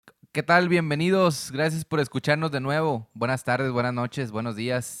¿Qué tal? Bienvenidos. Gracias por escucharnos de nuevo. Buenas tardes, buenas noches, buenos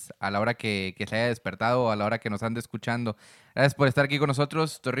días a la hora que se haya despertado o a la hora que nos ande escuchando. Gracias por estar aquí con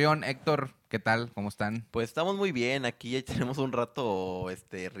nosotros. Torreón, Héctor, ¿qué tal? ¿Cómo están? Pues estamos muy bien, aquí ya tenemos un rato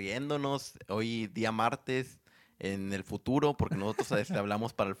riéndonos, hoy día martes, en el futuro, porque nosotros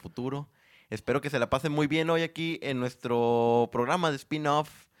hablamos para el futuro. Espero que se la pasen muy bien hoy aquí en nuestro programa de spin-off.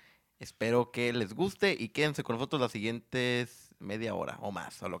 Espero que les guste y quédense con nosotros las siguientes media hora o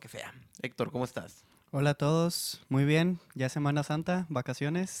más, o lo que sea. Héctor, ¿cómo estás? Hola a todos, muy bien, ya es Semana Santa,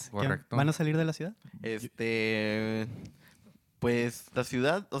 vacaciones. Correcto. ¿Van a salir de la ciudad? Pues la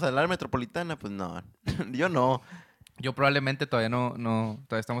ciudad, o sea, la área metropolitana, pues no, yo no. Yo probablemente todavía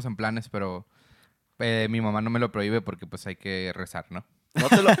todavía estamos en planes, pero mi mamá no me lo prohíbe porque pues hay que rezar, ¿no?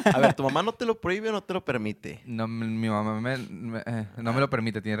 A ver, ¿tu mamá no te lo prohíbe o no te lo permite? No, mi mamá no me lo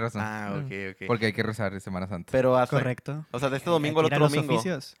permite, tienes razón. Ok. Porque hay que rezar en Semana Santa. Pero Correcto. o sea, de este domingo al Hay que ir otro a los domingo.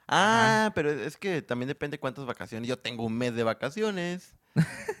 oficios. Pero es que también depende cuántas vacaciones. Yo tengo un mes de vacaciones.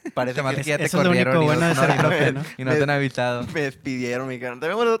 Parece Te que que ya te eso es lo corrieron único y bueno de ser profe, ¿no? y no te han avisado. me despidieron, me dijeron, te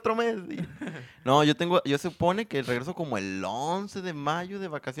vemos el otro mes. No, yo supone que regreso como el 11 de mayo de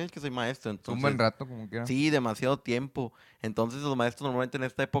vacaciones, que soy maestro. Entonces, Un buen rato, como quiera. sí, demasiado tiempo. Entonces los maestros normalmente en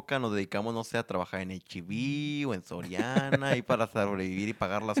esta época nos dedicamos, no sé, a trabajar en H-E-B o en Soriana y para sobrevivir y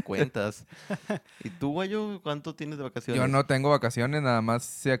pagar las cuentas. ¿Y tú, Guayo, cuánto tienes de vacaciones? Yo no tengo vacaciones, nada más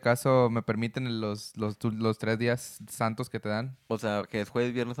si acaso me permiten los 3 días santos que te dan. O sea, que es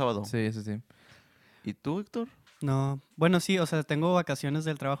jueves, viernes, sábado. Sí. ¿Y tú, Héctor? No, bueno, sí, o sea, tengo vacaciones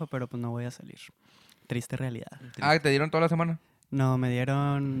del trabajo, pero pues no voy a salir. Triste realidad. Ah, ¿te dieron toda la semana? No, me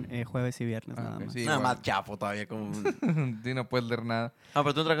dieron jueves y viernes Ah, nada ok, más. sí. Nada igual. más chafo todavía. Como... Sí, no puedes leer nada.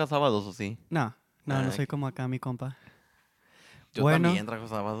 pero tú trabajas sábados, ¿o sí? No, no Ah, soy como acá mi compa. Yo Bueno. también trabajo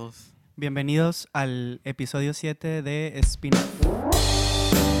sábados. Bienvenidos al episodio 7 de Spin.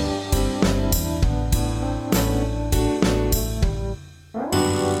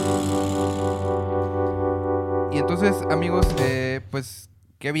 Y entonces, amigos, pues,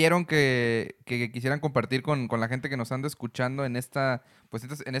 ¿qué vieron que quisieran compartir con la gente que nos anda escuchando en esta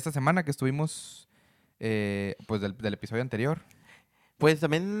semana que estuvimos, pues, del episodio anterior? Pues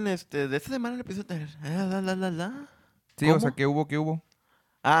también, de esta semana el episodio... Sí, ¿Cómo? o sea, ¿qué hubo? ¿Qué hubo?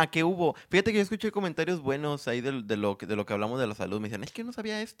 Fíjate que yo escuché comentarios buenos ahí de lo que hablamos de la salud. Me decían, es que no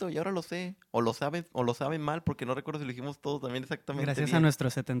sabía esto y ahora lo sé. O lo saben mal porque no recuerdo si lo dijimos todos también exactamente Gracias bien. a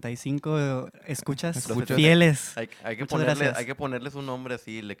nuestros 75 escuchas Escuchas. fieles. Hay que Muchas gracias. hay que ponerles un nombre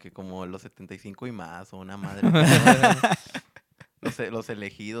así, que como los 75 y más, o una madre. los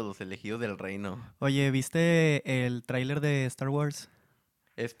elegidos del reino. Oye, ¿viste el tráiler de Star Wars?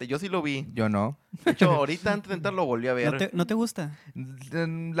 Yo sí lo vi. Yo no. De hecho, ahorita antes de entrar lo volví a ver. ¿No te gusta?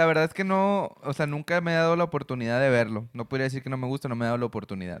 La verdad es que no, o sea, nunca me he dado la oportunidad de verlo. No podría decir que no me gusta, no me he dado la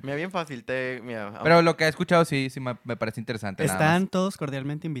oportunidad. Mira, bien fácil. Pero lo que he escuchado sí me parece interesante. nada Están más. todos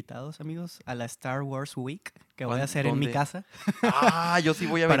cordialmente invitados, amigos, a la Star Wars Week que voy a hacer en mi ¿Dónde? casa Yo sí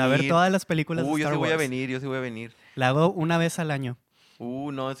voy a para venir. ver todas las películas de Yo Star sí voy a Wars. venir, yo sí voy a venir. La hago una vez al año.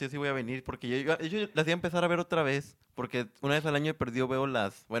 No, sí voy a venir porque yo las iba a empezar a ver otra vez. Porque una vez al año he perdido, veo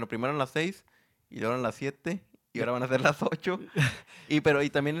bueno, primero eran las 6 y luego eran las 7 y ahora van a ser las 8. Y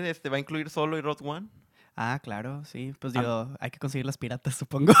también va a incluir Solo y Rogue One. Ah, claro, sí. Pues digo, hay que conseguir las piratas,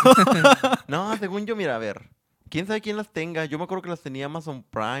 supongo. No, según yo, mira, a ver. ¿Quién sabe quién las tenga? Yo me acuerdo que las tenía Amazon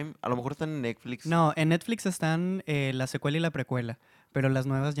Prime. A lo mejor están en Netflix. No, en Netflix están la secuela y la precuela, pero las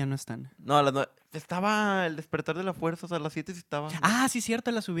nuevas ya no están. No, estaba El Despertar de la Fuerza, o sea, las 7 sí estaba. Ah, sí,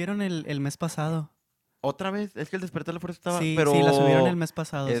 cierto, la subieron el mes pasado. Otra vez, es que El Despertar de la Fuerza estaba, Sí, pero... sí, la subieron el mes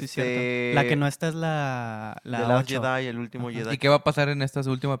pasado, sí, cierto. La que no está es The la Last 8. Jedi, el último Ajá. Jedi. ¿Y qué va a pasar en estas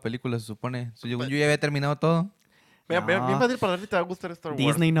últimas películas, se supone? Según yo ya había terminado todo. Mira, bien No. fácil para ver si te va a gustar Star Wars.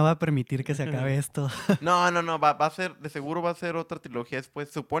 Disney no va a permitir que se acabe esto. No, va a ser, de seguro va a ser otra trilogía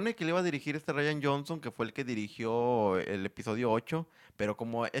después. Supone que le iba a dirigir Ryan Johnson, que fue el que dirigió el episodio 8, pero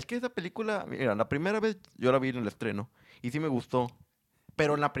como, es que esa película, mira, la primera vez yo la vi en el estreno, y sí me gustó,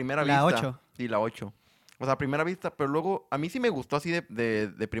 pero en la primera La vista. 8. Sí, la 8. O sea, a primera vista, pero luego, a mí sí me gustó así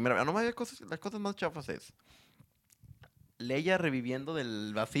de primera vez. No más, las cosas más chafas es Leia reviviendo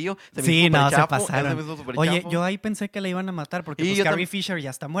del vacío. Se me Sí, hizo no, se superchafo, pasaron. se me hizo superchafo. Oye, yo ahí pensé que la iban a matar porque Y pues yo Carrie Fisher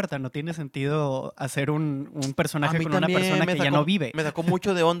ya está muerta. No tiene sentido hacer un personaje A mí con una también persona me que ya sacó- no vive. Me sacó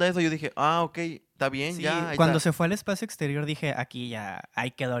mucho de onda eso. Yo dije, ok, está bien, Sí, ya. Ahí cuando está. se fue al espacio exterior dije, aquí ya,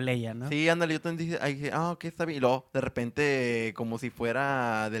 ahí quedó Leia, ¿no? Sí, ándale, yo también dije, ok, está bien. Y luego, de repente, como si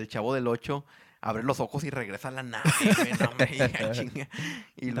fuera del Chavo del 8, abre los ojos y regresa a la nave. güey, no, hombre, hija, chinga.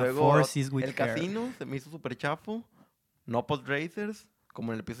 Y The luego, Force is with el her. casino se me hizo súper chafo. No Pod Racers.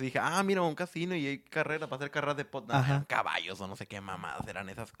 Como en el episodio dije, mira, un casino y hay carreras, va a ser carreras de Ajá. caballos o no sé qué mamadas eran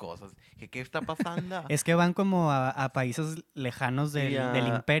esas cosas. Dije, ¿qué está pasando? Es que van como a países lejanos Sí, del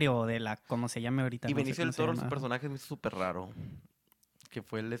imperio o de la, como se llame ahorita. Y no sé Benicio cómo del se Toro, llama, su ajá. personaje me hizo súper raro. Que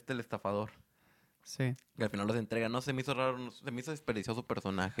fue el estafador. Sí. Que al final los entrega. No, se me hizo raro, se me hizo desperdiciado su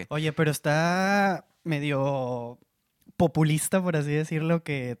personaje. Oye, pero está medio populista, por así decirlo,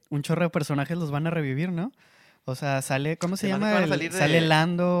 que un chorro de personajes los van a revivir, ¿no? O sea, sale, ¿cómo se Se me hace que llama? van a salir Sale de-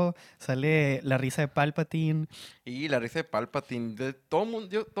 Lando, sale la risa de Palpatine. Y la risa de Palpatine. Todo el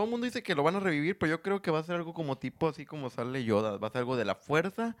mundo dice que lo van a revivir, pero yo creo que va a ser algo como tipo así como sale Yoda. Va a ser algo de la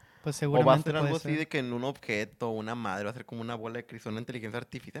fuerza. Pues O va a seguramente ser algo puede así ser. de que en un objeto, una madre, va a ser como una bola de cristal, una inteligencia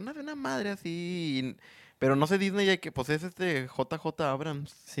artificial. No, una madre así. Pero no sé Disney, pues es JJ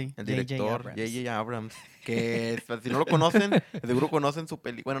Abrams. Sí, El J.J. director, Abrams. J.J. Abrams, que si no lo conocen, seguro conocen su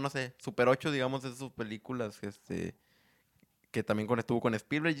película, bueno, no sé, Super 8, digamos, es sus películas, que también estuvo con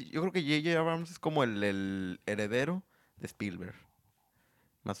Spielberg. Yo creo que J.J. Abrams es como el heredero de Spielberg,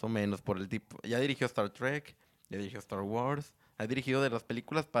 más o menos, por el tipo. Ya dirigió Star Trek, ya dirigió Star Wars, ha dirigido de las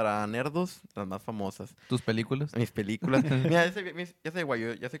películas para nerdos, las más famosas. ¿Tus películas? Mis películas. Mira, ya sé,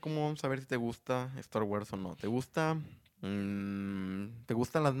 guayo, ya sé cómo vamos a ver si te gusta Star Wars o no. ¿Te gusta? ¿Te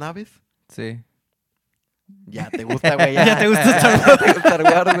gustan las naves? Sí. Ya, te gusta, güey, ya. Ya te gusta Star Wars. Te gusta Star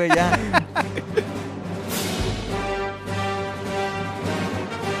Wars, güey, ya.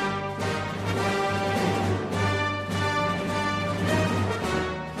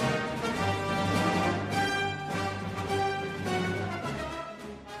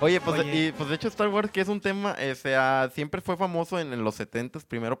 Oye, pues, Oye. y, pues de hecho Star Wars, que es un tema, o sea, siempre fue famoso en los 70s,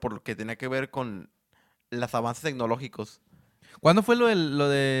 primero por lo que tenía que ver con los avances tecnológicos. ¿Cuándo fue lo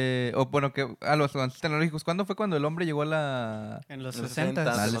de... O bueno, los avances tecnológicos. ¿Cuándo fue cuando el hombre llegó a la... En los En los 60. 60s.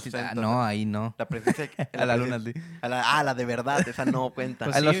 a de la los cita? 60s, No, ahí no. La presencia... A la luna, sí. la de verdad, esa no cuenta.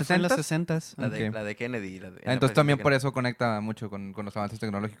 Pues ¿A sí, los fue en los 60s? 60s. Ok. La de Kennedy. Entonces también por eso conecta mucho con los avances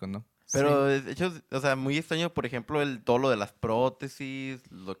tecnológicos, ¿no? Pero Sí. de hecho, o sea, muy extraño, por ejemplo, todo lo de las prótesis,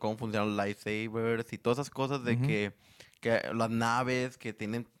 cómo funcionan los lightsabers y todas esas cosas de Ujú. que las naves que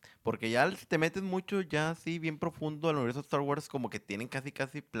tienen, porque ya si te metes mucho, ya así bien profundo al universo de Star Wars, como que tienen casi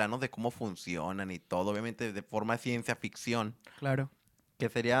planos de cómo funcionan y todo, obviamente de forma de ciencia ficción, Claro. que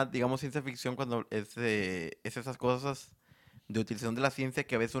sería, digamos, ciencia ficción cuando es esas cosas de utilización de la ciencia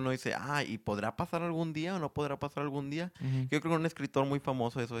que a veces uno dice, ¿y podrá pasar algún día o no podrá pasar algún día? Ujú. Yo creo que un escritor muy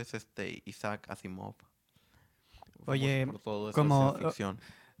famoso eso es Isaac Asimov. Famoso Oye, por todo eso como, de ciencia ficción.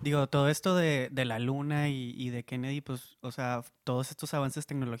 digo, todo esto de la luna y de Kennedy, pues, o sea, todos estos avances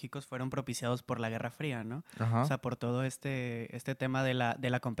tecnológicos fueron propiciados por la Guerra Fría, ¿no? Ajá. O sea, por todo este tema de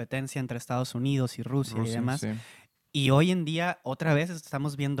la competencia entre Estados Unidos y Rusia y demás. Sí. Y hoy en día otra vez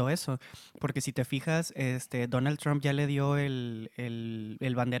estamos viendo eso, porque si te fijas, Donald Trump ya le dio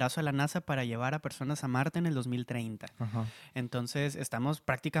el banderazo a la NASA para llevar a personas a Marte en el 2030. Ajá. Entonces estamos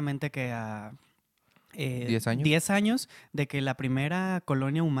prácticamente que a 10 años. 10 años de que la primera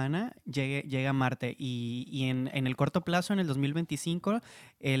colonia humana llegue a Marte y en el corto plazo, en el 2025,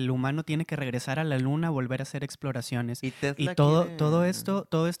 el humano tiene que regresar a la Luna, volver a hacer exploraciones. Y Y Tesla todo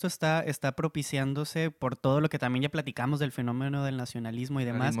quiere- esto está propiciándose por todo lo que también ya platicamos del fenómeno del nacionalismo y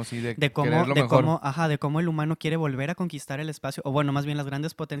demás, Sí, de de cómo, querer lo de mejor. cómo, ajá, de cómo el humano quiere volver a conquistar el espacio, o bueno, más bien las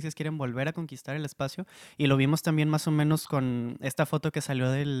grandes potencias quieren volver a conquistar el espacio, y lo vimos también más o menos con esta foto que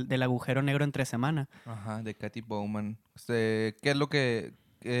salió del agujero negro entre semana. Ajá, de Katy Bowman. ¿Qué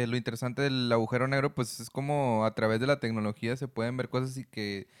es lo interesante del agujero negro? Pues es como a través de la tecnología se pueden ver cosas y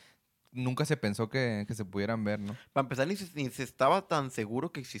que nunca se pensó que se pudieran ver, ¿no? Para empezar, ni se estaba tan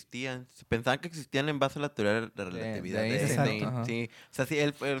seguro que existían. Se pensaban que existían en base a la teoría de la relatividad de de Einstein, Einstein. ajá. Sí. O sea, sí,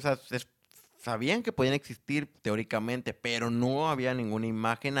 o sea, sabían que podían existir teóricamente, pero no había ninguna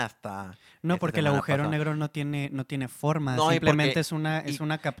imagen hasta... No, esta porque el semana agujero pasada. negro no tiene forma, No, y simplemente porque- es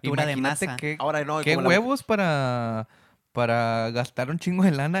una captura de Imagínate masa. qué No, y qué como huevos para gastar un chingo de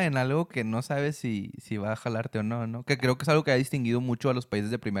lana en algo que no sabes si va a jalarte o no, ¿no? Que creo que es algo que ha distinguido mucho a los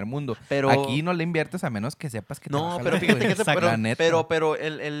países de primer mundo. Pero... Aquí no le inviertes a menos que sepas que te va a No, jalar, pero fíjate güey. que Exacto. La neta. pero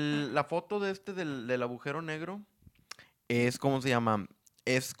la foto del agujero negro es, ¿cómo se llama?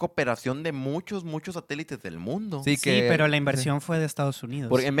 Es cooperación de muchos satélites del mundo. Sí, Sí, pero la inversión fue de Estados Unidos.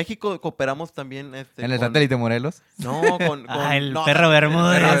 Porque en México cooperamos también En el satélite Morelos. No, El no, perro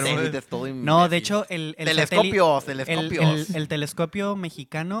Bermúdez. el perro Bermúdez. satélite es todo No, de imbécil. hecho, el Telescopios. el telescopio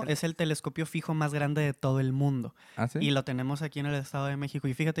mexicano es el telescopio fijo más grande de todo el mundo. ¿Ah, sí? Y lo tenemos aquí en el Estado de México.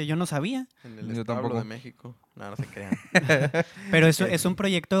 Y fíjate, yo no sabía. En el Yo establo tampoco. de México. No se crean. Pero eso es un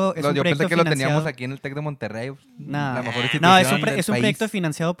proyecto, Yo pensé que lo teníamos financiado. aquí en el TEC de Monterrey. No, La mejor no, institución del es un país. proyecto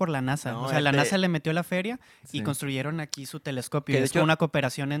financiado por la NASA. No, o sea, la NASA le metió la feria y Sí. construyeron aquí su telescopio. Que Y de es hecho- una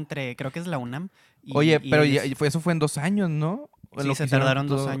cooperación entre, creo que es la UNAM. Oye, pero ellos- eso fue en 2 años, ¿no? En Sí, lo se que hicieron tardaron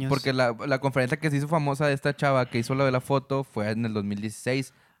 2 años. Porque la conferencia que se hizo famosa de esta chava que hizo lo de la foto fue en el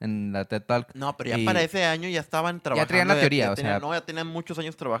 2016, en la TED Talk. No, pero ya Y- para ese año ya estaban trabajando. traían la teoría, o sea- No, ya tenían muchos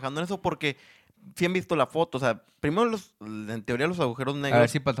años trabajando en eso porque sí han visto la foto. O sea, primero en teoría los agujeros A negros. ver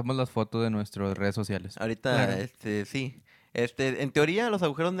si pasamos las fotos de nuestras redes sociales. Ahorita, Claro. sí. En teoría los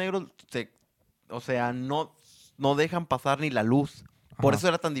agujeros negros o sea, no dejan pasar ni la luz. Por Ajá. eso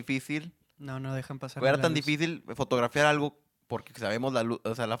era tan difícil. No dejan pasar. Era la tan luz. difícil fotografiar algo porque sabemos la luz,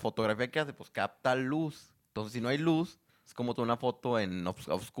 o sea, la fotografía que hace, pues capta luz. Entonces, si no hay luz, es como una foto a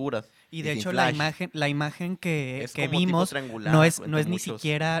oscuras. Y de sin hecho flash. la imagen que Es como tipo vimos triangular, no es entre ni muchos.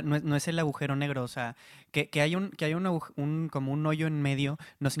 siquiera, no es el agujero negro. O sea, que hay como un hoyo en medio,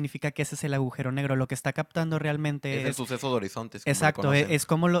 no significa que ese es el agujero negro. Lo que está captando realmente Es el suceso de horizontes. como le exacto, conocen. es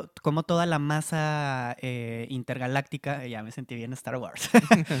como toda la masa intergaláctica, ya me sentí bien Star Wars.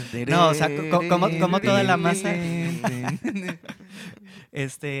 No, o sea, como toda la masa,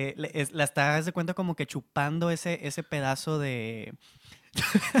 la está, haz de cuenta como que chupando ese pedazo de...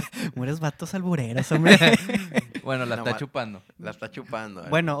 Mueres vatos albureros, hombre. Bueno, la No, está ma- chupando. La está chupando.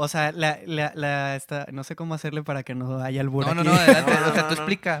 Bueno, o sea, no sé cómo hacerle para que no haya albur No, no, aquí. no, adelante. No, O sea, no, tú no.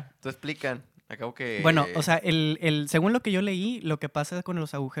 explica. Tú explican. Acabo que... Bueno, o sea, según lo que yo leí, lo que pasa con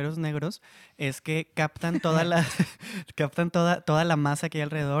los agujeros negros es que captan toda la masa que hay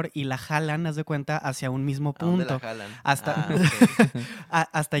alrededor y la jalan, haz de cuenta, hacia un mismo ¿A dónde la punto. jalan? Hasta- Ah, ok.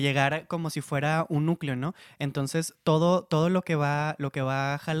 Hasta llegar como si fuera un núcleo, ¿no? Entonces, todo lo que va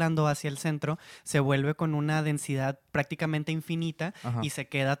jalando hacia el centro se vuelve con una densidad prácticamente infinita Ajá. y se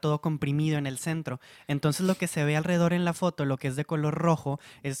queda todo comprimido en el centro. Entonces, lo que se ve alrededor en la foto, lo que es de color rojo,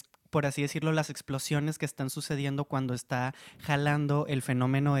 es, por así decirlo, las explosiones que están sucediendo cuando está jalando el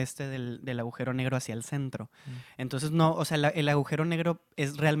fenómeno del agujero negro hacia el centro. Entonces, no, o sea, el agujero negro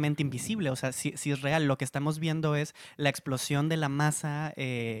es realmente invisible, o sea, sí es real. Lo que estamos viendo es la explosión de la masa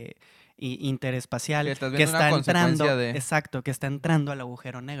interespacial Que estás que viendo una está entrando, consecuencia de- exacto, que está entrando al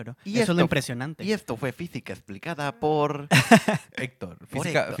agujero negro. Y Eso es esto- lo impresionante. Y esto fue física explicada por Héctor. Por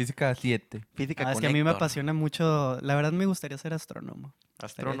Física, Héctor. física 7. Física Es con que a mí me Héctor. apasiona mucho, la verdad me gustaría ser astrónomo.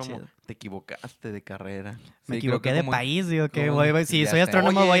 Astrónomo, chido. te equivocaste de carrera. Me Sí, creo equivoqué que de como- país, digo que como- si ya soy sé.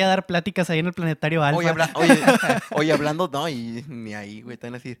 astrónomo Oye. voy a dar pláticas ahí en el planetario Alfa. Oye, hablando, no, y ni ahí, güey, te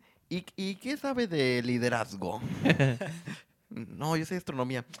van a decir, ¿y qué sabe de liderazgo? No, yo sé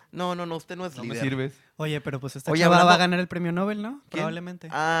astronomía. No, usted no es No me líder. sirves. Oye, pero pues esta Oye, chava va a hablando- ganar el premio Nobel, ¿no? ¿Quién? Probablemente.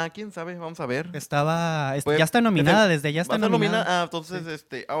 ¿Quién sabe? Vamos a ver. Ya está nominada, desde ya está ¿Va a estar nominada. nominada? Entonces,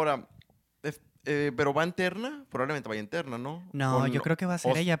 ahora, pero va en terna, probablemente vaya en terna, ¿no? No, O yo creo que va a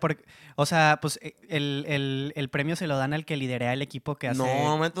ser o- ella, porque, o sea, pues el premio se lo dan al que lidera el equipo que hace No,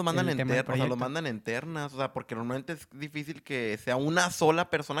 normalmente los mandan el en tema del ternas, o sea, los proyecto. mandan en ternas, o sea, porque normalmente es difícil que sea una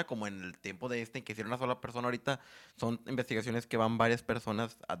sola persona, como en el tiempo de que hicieron una sola persona ahorita, son investigaciones que van varias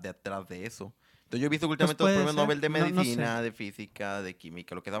personas de atrás de eso. Entonces yo he visto que últimamente los puede premios ser, Nobel de no- no medicina, sé. de física, de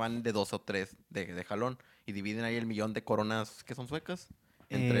química, lo que daban de 2 o 3 de jalón, y dividen ahí el millón de coronas que son suecas,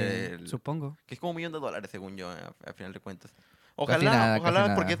 Supongo. que es como $1,000,000 según yo, a final de cuentas. Casi Ojalá, nada, casi ojalá,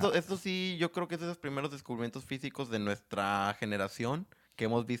 nada, porque ajá. esto sí, yo creo que es de los primeros descubrimientos físicos de nuestra generación que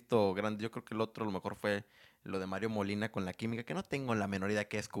hemos visto grande. Yo creo que el otro, a lo mejor fue lo de Mario Molina con la química, que no tengo la menor idea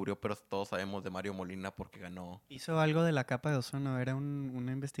que descubrió, pero todos sabemos de Mario Molina porque ganó. Hizo algo de la capa de ozono, era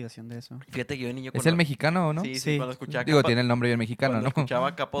una investigación de eso. Fíjate que yo de niño ¿Es el mexicano, no? Sí, Sí. cuando escuchaba Digo, capa, tiene el nombre bien mexicano, cuando ¿no?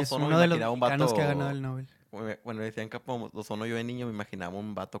 escuchaba capa Es ozono, uno me de los imaginaba un mexicanos vato. que ha ganado el Nobel. Bueno, decían capa ozono, yo de niño me imaginaba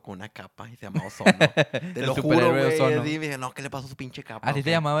un vato con una capa y se llamaba Ozono. Te El lo juro, superhéroe güey. Ozono. Así, dije, no, ¿qué le pasó a su pinche capa? ¿A ti te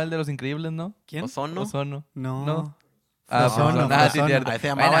Ozono? llamaba el de los increíbles, no? ¿Quién? ¿Ozono? Ozono. No. No. Ozono, Ah, sí, Ozono. cierto. Ahí se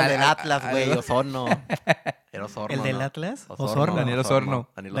llamaba Bueno, el del Atlas, güey, algo- Ozono. Era Osorno, ¿El del ¿no? Atlas? Osorno. Daniel Osorno.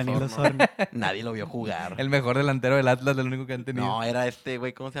 Daniel Osorno. Nadie lo vio jugar. El mejor delantero del Atlas, el único que han tenido. No, era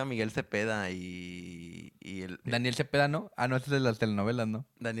güey, ¿cómo se llama? Miguel Cepeda y el... Daniel Cepeda, ¿no? Ah, no, ese es de las telenovelas, ¿no?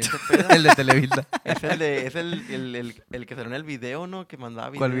 Daniel Cepeda. El de Televisa. Es el que salió en el video, ¿no? Que mandaba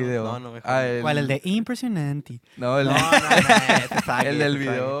video. ¿Cuál video? No, mejor Ah, no. ¿Cuál? El de Impresionante. No, el, No, ese sabe, el del ese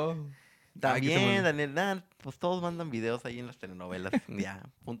sabe. video. Ay, que se También, me- Daniel, pues todos mandan videos ahí en las telenovelas. Ya,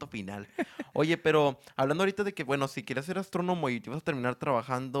 punto final. Oye, pero hablando ahorita de que, bueno, si quieres ser astrónomo y te vas a terminar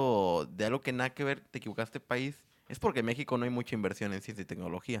trabajando de algo que nada que ver, te equivocaste país. Es porque en México no hay mucha inversión en ciencia y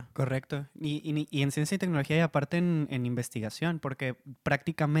tecnología. Correcto. Y en ciencia y tecnología y aparte en investigación, porque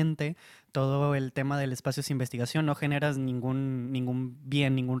prácticamente todo el tema del espacio es investigación, no generas ningún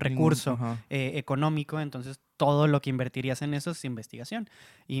bien, ningún recurso Ajá. económico, entonces todo lo que invertirías en eso es investigación.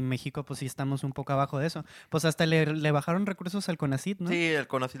 Y México pues sí estamos un poco abajo de eso. Pues hasta le bajaron recursos al CONACYT, ¿no? Sí, el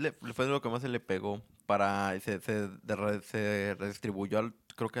CONACYT fue lo que más se le pegó. Se redistribuyó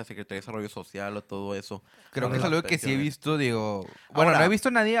creo que a Secretaría de Desarrollo Social o todo eso. Creo que de es las algo que sí he pensiones. visto, digo... Bueno, no Ahora- he visto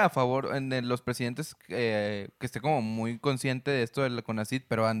a nadie a favor de los presidentes que esté como muy consciente de esto del CONACYT,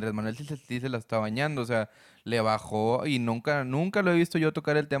 pero Andrés Manuel sí se la está bañando, o sea, le bajó y nunca lo he visto yo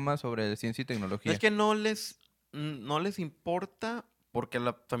tocar el tema sobre ciencia y tecnología. Es que no les importa porque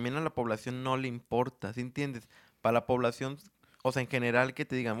también a la población no le importa, ¿sí entiendes? Para la población, o sea, en general que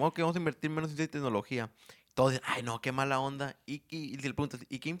te digan, ok, vamos a invertir menos en ciencia y tecnología. Todos dicen, ay, no, qué mala onda. Y si le preguntas,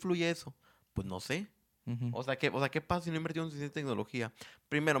 ¿y qué influye eso? Pues no sé. Ujú. ¿Qué pasa si no invertimos en ciencia y tecnología?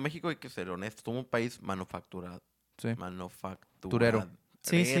 Primero, México, hay que ser honestos, somos un país manufacturado. Sí. Manufacturado.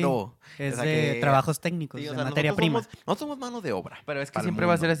 Sí, sí. Es O sea de que- trabajos técnicos, Sí, o de sea, materia prima. nosotros somos mano de obra. Pero es que para el siempre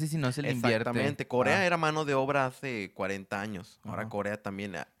va a ser mundo. así si no se le invierte. Exactamente. Corea Ah, era mano de obra hace 40 años. Ahora Ajá. Corea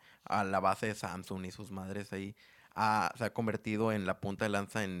también, a la base de Samsung y sus madres ahí, se ha convertido en la punta de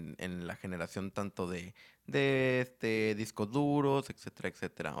lanza en la generación tanto de discos duros, etcétera,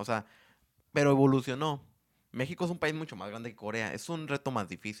 etcétera. O sea, pero evolucionó. México es un país mucho más grande que Corea. Es un reto más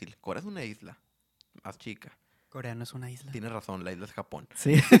difícil. Corea es una isla más chica. Corea no es una isla. Tienes razón, la isla es Japón.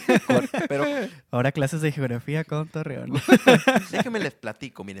 Sí. Pero Ahora clases de geografía con Torreón. déjenme les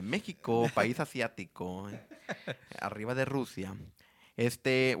platico. Miren, México, país asiático, arriba de Rusia.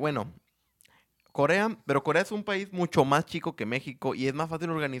 Bueno, pero Corea es un país mucho más chico que México y es más fácil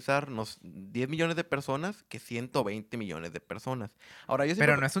organizarnos 10 millones de personas que 120 millones de personas. Ahora,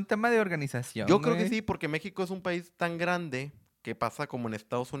 Pero no es un tema de organización, yo creo que güey. sí, porque México es un país tan grande que pasa como en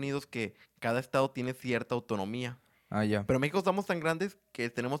Estados Unidos que cada estado tiene cierta autonomía. Ah, ya. Pero en México estamos tan grandes que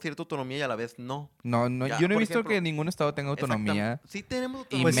tenemos cierta autonomía y a la vez no. No, Ya, yo no he por visto ejemplo, que ningún estado tenga autonomía. Sí tenemos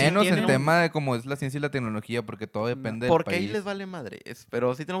Y autonomía. Pues sí menos en tienen- tema de cómo es la ciencia y la tecnología, porque todo depende del Porque ahí país. les vale madre.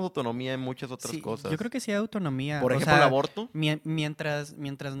 Pero sí tenemos autonomía en muchas otras Sí, cosas. yo creo que sí hay autonomía. Por O ejemplo, el sea, aborto.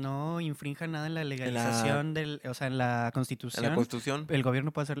 mientras no infrinja nada en la legalización o sea, en la En Constitución, la Constitución. el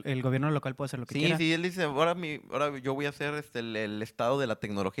gobierno local puede hacer lo que Sí, quiera. sí, él dice, ahora yo voy a ser el estado de la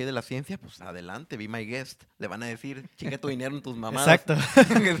tecnología y de la ciencia, pues adelante, be my guest. Le van a decir, chinga tu dinero en tus mamadas. Exacto.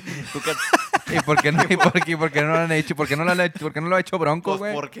 Tú que- ¿Y por qué no, por qué no lo han hecho? ¿Por qué no lo ha hecho Bronco, Pues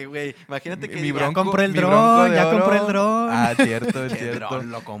güey? porque, güey, imagínate que Mi diga, Bronco, compró el mi dron, Bronco de ya oro. compró el dron. Ah, cierto, es "Che, cierto.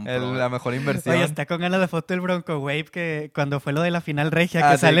 dron lo compró". La mejor inversión. Oye, está con ganas de foto el Bronco Wave que cuando fue lo de la final regia,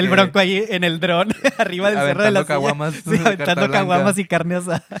 Ah, que sí, sale el que- Bronco ahí en el dron, arriba del cerro de la Aventando caguamas Sí, de carta aventando blanca. caguamas y carne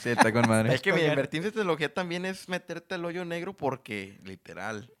asada. Sí, está con madre. Es que mi Oigan. invertir en tecnología también es meterte al hoyo negro porque,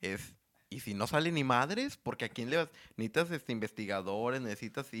 literal, es... Y si no sale ni madres, porque a quién le vas... Necesitas investigadores,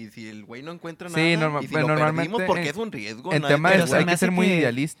 necesitas... Y si el güey no encuentra Sí, nada, y si lo normalmente perdimos, porque en- es un riesgo. En nadie tema te de Pero eso se hay me que hace ser muy que-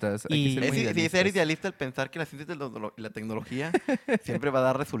 idealistas. Hay y- que ser muy Sí, ser idealistas. idealista al pensar que la ciencia y la tecnología siempre va a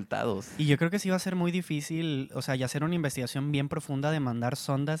dar resultados. Y yo creo que sí va a ser muy difícil, o sea, ya hacer una investigación bien profunda de mandar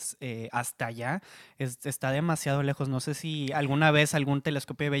sondas hasta allá está demasiado lejos. No sé si alguna vez algún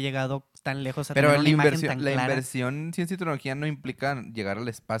telescopio había llegado tan lejos a Pero tener una la imagen inversión, tan la clara. inversión en ciencia y tecnología no implica llegar al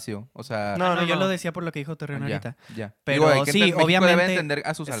espacio. O sea, No, No, yo no. lo decía por lo que dijo Torreón ya, ahorita. ya. Pero Digo, hay que sí, México obviamente- debe entender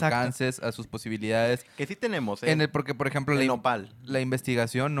a sus exacto. alcances, a sus posibilidades. Que sí tenemos, Porque, por ejemplo, el nopal. la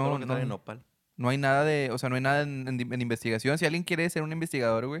investigación Todo no, lo que trae no, nopal. no hay nada o sea, no hay nada en investigación. Si alguien quiere ser un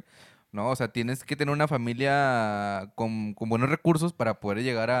investigador, güey, no, o sea, tienes que tener una familia con buenos recursos para poder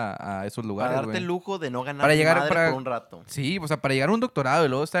llegar a esos Para lugares, darte güey. el lujo de no ganar Para ni llegar- madre para- por un rato. Sí, o sea, para llegar a un doctorado y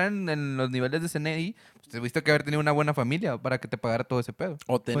luego estar en los niveles de CNI, pues tuviste que haber tenido una buena familia para que te pagara todo ese pedo.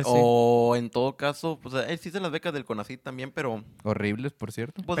 Pues sí. O en todo caso, pues existen las becas del CONACYT también, pero... Horribles, por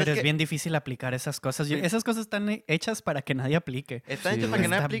cierto. Pues Pero es que bien difícil aplicar esas cosas. Sí. Esas cosas están hechas para que nadie aplique. están Sí, hechas para que güey.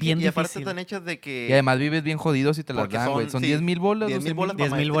 nadie Está aplique bien y aparte difícil. están hechas de que... Y además vives bien jodido si te las Porque dan, güey. son, Son sí, 10,000 bolas, 10,000 bolas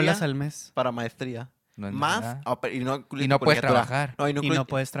 10,000 maestría. bolas al mes. para maestría. No es Más, nada. y no incluye Y tu no puedes colegiatura. trabajar. No, y no Y incluye, no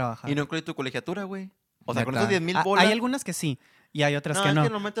puedes trabajar. y no incluye tu colegiatura, güey. O sea, con Neta. esos 10,000 Ah, bolas... hay algunas que sí y hay otras no, que es no. que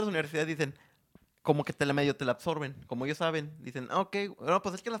normalmente las universidades dicen... Como que medio te la absorben. Como ellos saben. Dicen, ok, no,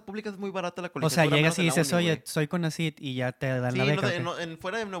 pues es que en las públicas es muy barata la O colegiatura. sea, llegas y menos en la dices, uni, oye, güey". soy CONACYT y ya te dan Sí, la beca. no ¿o sé, qué?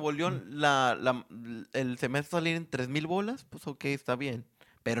 fuera de Nuevo León, el semestre salir en 3,000 bolas, pues ok, está bien.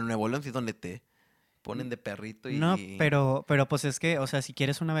 Pero en Nuevo León sí es donde te ponen de perrito y... No, pero pues es que, o sea, si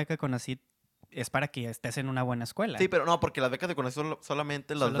quieres una beca CONACYT, es para que estés en una buena escuela. Sí, pero no, porque las becas de Conacyt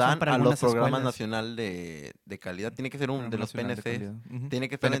solamente las Solo son dan para a los algunas programas escuelas. nacional de calidad. Tiene que ser un de los Nacional de PNCs. calidad. Ujú. Tiene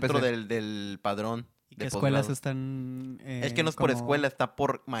que estar dentro PNPC. del padrón ¿Y de qué escuelas posgrado. están Es que no es por como escuela, está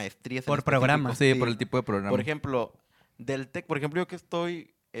por maestrías. en por específico. programa? Sí, por el tipo de programa. Por ejemplo, del TEC, por ejemplo, yo que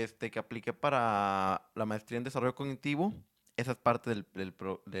estoy, que apliqué para la maestría en desarrollo cognitivo, esa es parte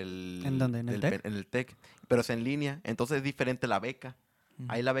 ¿En dónde? ¿En el TEC? en el TEC, pero es en línea, entonces es diferente la beca. Ujú.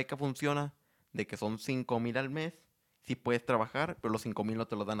 Ahí la beca funciona de que son 5,000 al mes, sí puedes trabajar, pero los 5,000 no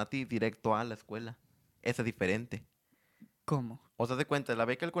te los dan a ti, directo a la escuela. Esa es diferente. ¿Cómo? O sea, de cuenta, la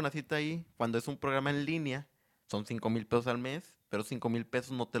beca del CONACYT ahí, cuando es un programa en línea, son 5,000 pesos al mes, pero 5,000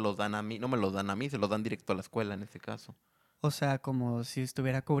 pesos no te los dan a mí, no me los dan a mí, se los dan directo a la escuela en este caso. O sea, como si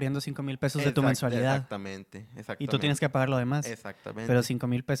estuviera cubriendo 5,000 pesos de tu Exact- mensualidad. Exactamente, Y tú tienes que pagar lo demás. Exactamente. Pero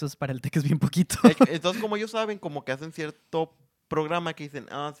 5,000 pesos para el TEC es bien poquito. Entonces, como ellos saben, como que hacen cierto programa que dicen,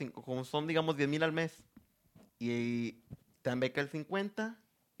 como son, digamos, 10,000 al mes, y te dan beca el 50,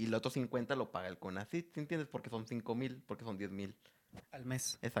 y el otro 50 lo paga el CONACYT, ¿sí entiendes? Porque son 5,000, porque son 10,000. Al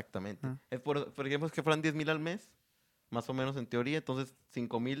mes. Exactamente. Ah. Es por ejemplo, es que fueran 10,000 al mes, más o menos en teoría, entonces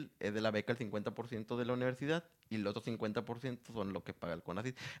 5,000 es de la beca el 50% de la universidad y el otro 50% son lo que paga el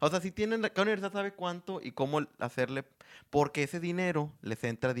CONACYT. O sea, si tienen, cada universidad sabe cuánto y cómo hacerle, porque ese dinero les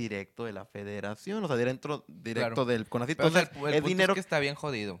entra directo de la federación, o sea, directo Claro. del CONACYT. Pero, o sea, Entonces, el es punto dinero es que está bien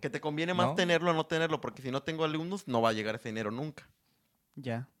jodido. que te conviene más ¿no? tenerlo o no tenerlo, porque si no tengo alumnos, no va a llegar ese dinero nunca.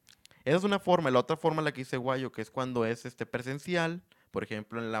 Ya. Esa es una forma. La otra forma la que hice Guayo, que es cuando es presencial, por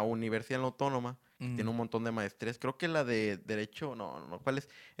ejemplo, en la Universidad en la Autónoma, que Mm. tiene un montón de maestrías. Creo que la de Derecho, no, ¿cuál es?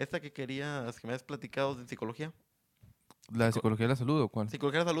 Esta que querías, que me has platicado de Psicología. ¿La de psicología de la salud o cuál?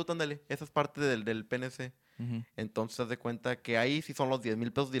 Psicología de la Salud, ándale. Esa es parte del PNC. Ujú. Entonces, haz de cuenta que ahí sí son los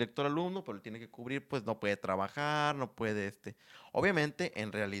 10,000 pesos directo al alumno, pero él tiene que cubrir, pues no puede trabajar, no puede, Obviamente,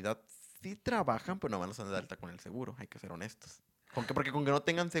 en realidad, sí trabajan, pero no van a ser de alta con el seguro, hay que ser honestos. Porque con que no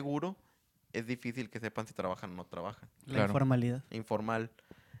tengan seguro, es difícil que sepan si trabajan o no trabajan. La Claro. informalidad. Informal.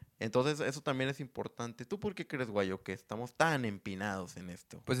 Entonces, eso también es importante. ¿Tú por qué crees, Guayo, que estamos tan empinados en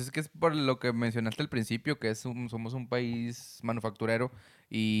esto? Pues es que es por lo que mencionaste al principio, que somos un país manufacturero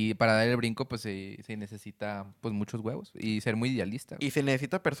y para dar el brinco pues se necesita pues muchos huevos y ser muy idealista. Y se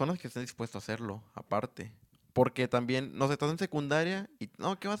necesita personas que estén dispuestas a hacerlo, aparte. Porque también, no sé, estás en secundaria y,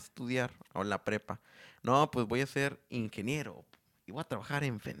 no, ¿qué vas a estudiar? O en la prepa. No, pues voy a ser ingeniero y voy a trabajar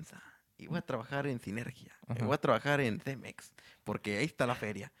en FENSA. Y voy a trabajar en Sinergia. Y Ajá. voy a trabajar en Cemex. Porque ahí está la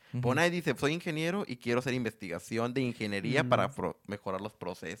feria. Ujú. Pues nadie dice, soy ingeniero y quiero hacer investigación de ingeniería para mejorar los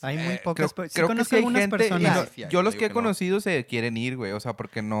procesos. Hay muy pocas. Sí creo que conozco sí hay algunas gente, y personas. no- Sí hay, yo no los digo que he que no. conocido se quieren ir, güey, o sea,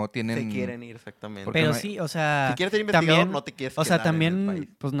 porque no tienen... Se quieren ir, exactamente. Porque Pero no hay- sí, o sea, Si quieres ser investigador, también, no te quieres o sea, quedar en el también, país.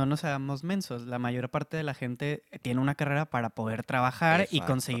 pues no nos hagamos mensos. La mayor parte de la gente tiene una carrera para poder trabajar y Exacto.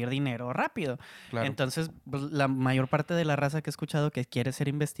 conseguir dinero rápido. Claro. Entonces, pues, la mayor parte de la raza que he escuchado que quiere ser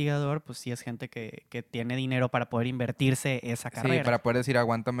investigador, pues sí es gente que tiene dinero para poder invertirse esa Sí, carrera. para poder decir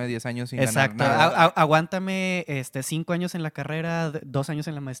aguántame 10 años sin Exacto. ganar nada. Aguántame 5 años en la carrera, 2 años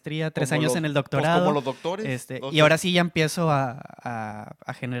en la maestría, 3 Como años los- en el pues doctorado. como los doctores. Y ahora sí ya empiezo a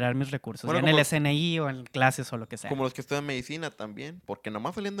generar mis recursos. Bueno, ya en el como- SNI o en clases o lo que sea. Como los que estudian medicina también, porque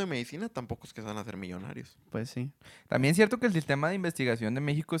nomás saliendo de medicina tampoco es que se van a hacer millonarios. Pues sí. También es cierto que el sistema de investigación de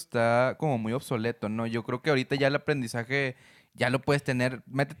México está como muy obsoleto, ¿no? Yo creo que ahorita ya el aprendizaje ya lo puedes tener.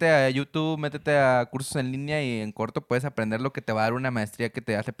 Métete a YouTube, métete a cursos en línea y en corto puedes aprender lo que te va a dar una maestría que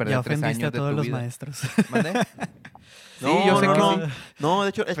te hace perder Ya 3 ofendiste años a de todos tu los vida. maestros. ¿Mande? Sí, No, yo sé no, que no. sí. No, de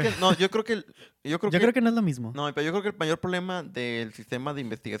hecho, es que no, yo creo que Yo creo que no es lo mismo. no, pero yo creo que el mayor problema del sistema de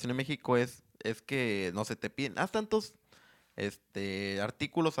investigación en México es que no se te piden, haz tantos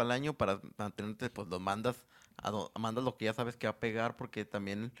artículos al año para mantenerte, pues los mandas mandas lo que ya sabes que va a pegar, porque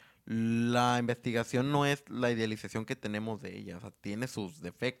también la investigación no es la idealización que tenemos de ella, o sea, tiene sus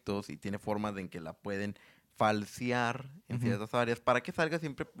defectos y tiene formas en que la pueden falsear en Ujú. ciertas áreas para que salga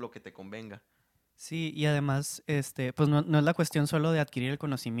siempre lo que te convenga. Sí, y además, pues no es la cuestión solo de adquirir el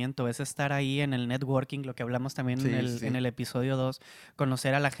conocimiento, es estar ahí en el networking, lo que hablamos también Sí, sí. en el episodio 2,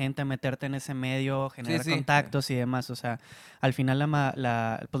 conocer a la gente, meterte en ese medio, generar sí. contactos y demás. O sea, al final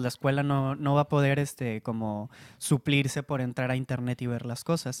pues la escuela no va a poder como suplirse por entrar a internet y ver las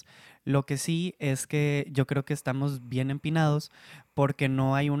cosas. Lo que sí es que yo creo que estamos bien empinados porque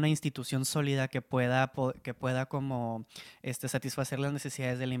no hay una institución sólida que pueda como satisfacer las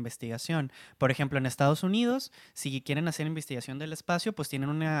necesidades de la investigación. Por ejemplo, en Estados Unidos, si quieren hacer investigación del espacio, pues tienen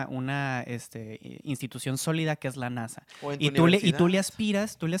una institución sólida que es la NASA. O en tu Y tú le universidad.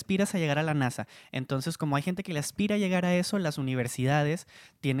 aspiras a llegar a la NASA. Entonces, como hay gente que le aspira a llegar a eso, las universidades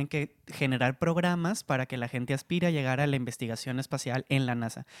tienen que generar programas para que la gente aspire a llegar a la investigación espacial en la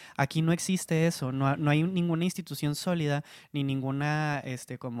NASA. Aquí no existe eso, no hay ninguna institución sólida ni ninguna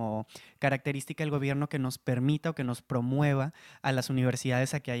como característica del gobierno que nos permita o que nos promueva a las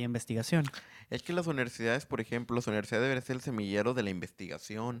universidades a que haya investigación. Es que las universidades, por ejemplo, las universidades deberían ser el semillero de la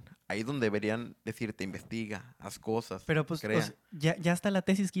investigación. Ahí es donde deberían decirte, investiga, haz cosas, Pero pues crea. ya hasta la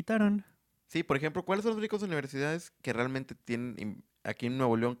tesis quitaron. Sí, por ejemplo, ¿cuáles son las únicas universidades que realmente tienen aquí en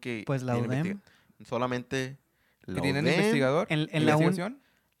Nuevo León que Pues la tienen UDEM. Solamente ¿Que la tienen UDEM. investigador? En la uni- ¿Investigación?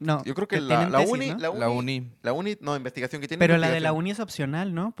 No, Yo creo que tienen la tesis, uni, ¿no? La uni. la uni, no, investigación que tiene Pero la de la investigación. uni es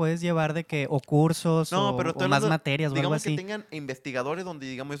opcional, ¿no? Puedes llevar de que o cursos No, pero o estoy más hablando, materias o algo digamos que así. tengan investigadores donde,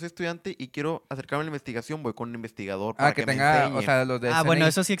 digamos, yo soy estudiante y quiero acercarme a la investigación, voy con un investigador Ah, para que que me tenga, enseñe. o sea, los de Bueno, SNI.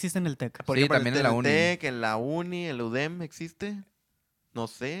 eso sí existe en el TEC. Por Sí, ejemplo, también en la uni. TEC, en la uni, en la UDEM existe. No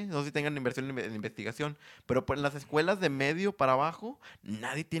sé si tengan inversión en investigación. Pero pues, en las escuelas de medio para abajo,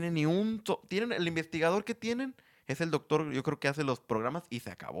 nadie tiene ni un... tienen el investigador que tienen, es el doctor, yo creo que hace los programas y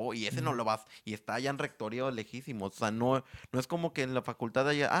se acabó. Y ese no lo vas. Y está allá en rectoría lejísimos. O sea, no es como que en la facultad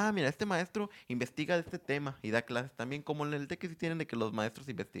haya, mira, este maestro investiga de este tema y da clases. También como en el TEC sí tienen de que los maestros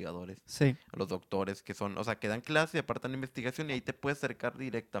investigadores, Sí. los doctores que son, o sea, que dan clase y apartan investigación y ahí te puedes acercar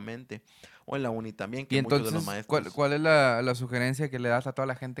directamente. O en la uni también, que Y muchos de los entonces, maestros... ¿cuál es la sugerencia que le das a toda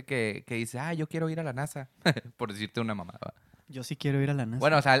la gente que dice, yo quiero ir a la NASA? Por decirte una mamada. Yo sí quiero ir a la NASA.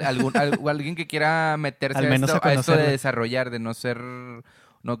 Bueno, o sea, alguien que quiera meterse Al menos a a esto de conocerla. desarrollar, de no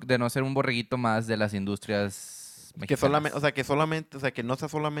ser un borreguito más de las industrias Que mexicanas. solamente, que no sea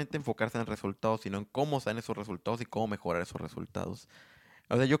solamente enfocarse en el resultado, sino en cómo sean esos resultados y cómo mejorar esos resultados.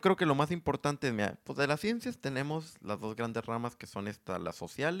 O sea, yo creo que lo más importante es, mira, pues de las ciencias tenemos las dos grandes ramas que son las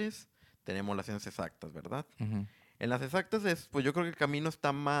sociales, tenemos las ciencias exactas, ¿verdad? Ujú. En las exactas pues yo creo que el camino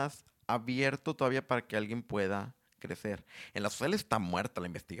está más abierto todavía para que alguien pueda crecer. En las sociales está muerta la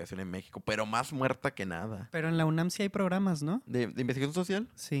investigación en México, pero más muerta que nada. Pero en la UNAM sí hay programas, ¿no? ¿De investigación social?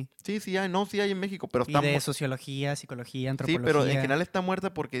 Sí. Sí hay, no, sí hay en México, pero Y está de muerta. sociología, psicología, Sí, antropología. pero en general está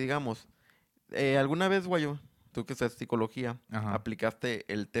muerta porque, digamos, alguna vez, Guayo, tú que sabes psicología, Ajá. aplicaste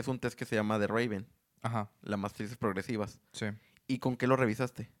un test que se llama The Raven, Ajá, las matrices progresivas. sí. ¿Y con qué lo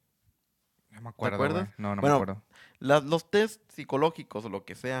revisaste? No me acuerdo, acuerdas? güey. No me Bueno, acuerdo. Los test psicológicos o lo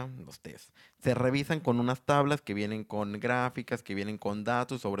que sea, los test, se revisan con unas tablas que vienen con gráficas, que vienen con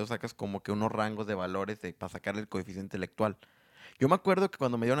datos, sobre eso sacas como que unos rangos de valores para sacar el coeficiente intelectual. Yo me acuerdo que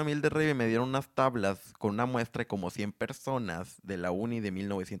cuando me dieron a mí el de Raven me dieron unas tablas con una muestra de como 100 personas de la uni de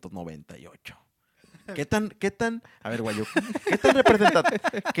 1998. A ver, Guayo,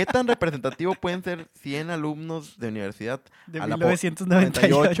 ¿qué tan representativo pueden ser 100 alumnos de universidad De a la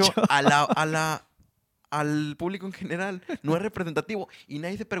 1998. al público en general? No es representativo y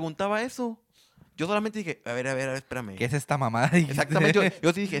nadie se preguntaba eso. Yo solamente dije, a ver, espérame. ¿Qué es esta mamada? Dijiste? Exactamente,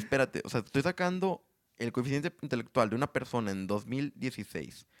 yo sí dije, espérate, o sea, estoy sacando el coeficiente intelectual de una persona en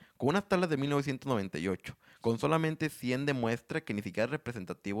 2016 con unas tablas de 1998, con solamente 100 de muestra que ni siquiera es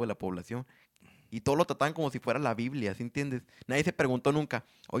representativo de la población. Y todo lo trataban como si fuera la Biblia, ¿sí entiendes? Nadie se preguntó nunca,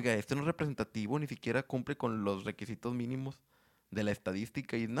 oiga, este no es representativo, ni siquiera cumple con los requisitos mínimos de la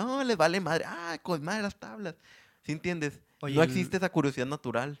estadística. Y no, les vale madre, con madre las tablas. ¿Sí entiendes? Oye, No existe esa curiosidad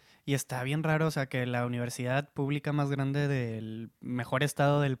natural. Y está bien raro, o sea, que la universidad pública más grande del mejor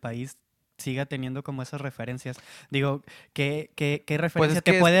estado del país siga teniendo como esas referencias. Digo, ¿qué referencia es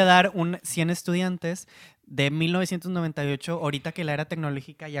que te puede dar 100 estudiantes de 1998, ahorita que la era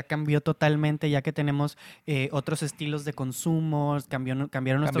tecnológica ya cambió totalmente, ya que tenemos otros estilos de consumo,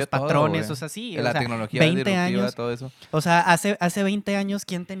 cambiaron nuestros todo, patrones, güey. o sea, sí, La o sea, tecnología 20 disruptiva, años, todo eso. o sea, hace 20 años,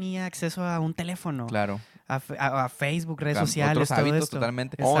 ¿quién tenía acceso a un teléfono? Claro. A Facebook, redes sociales, Otros todo hábitos esto.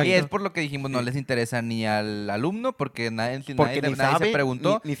 totalmente. Exacto. Y es por lo que dijimos, no Sí. les interesa ni al alumno, porque nadie Ni sabe, se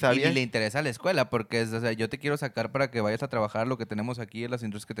preguntó, ni y sabía. ni le interesa a la escuela, porque o sea, yo te quiero sacar para que vayas a trabajar lo que tenemos aquí, en las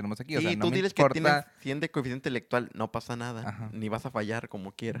industrias que tenemos aquí. O Sí, sea, no tú me diles que tienes importa. 100 de coeficiente intelectual, no pasa nada. Ajá. Ni vas a fallar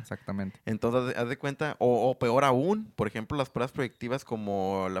como quieras. Exactamente. Entonces, haz de cuenta, o peor aún, por ejemplo, las pruebas proyectivas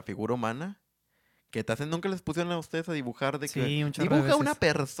como la figura humana, que te hacen, nunca les pusieron a ustedes a dibujar de que Sí, un chorro de dibuja una veces.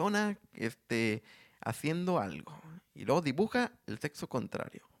 persona haciendo algo. Y luego dibuja el sexo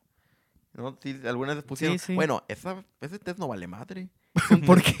contrario. ¿No? Sí, algunas les pusieron. Sí, sí. Bueno, ese test no vale madre.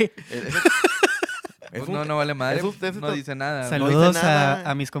 ¿Por qué? Ese- Pues un- no vale madre, es no dice nada. Sal- Saludos nada.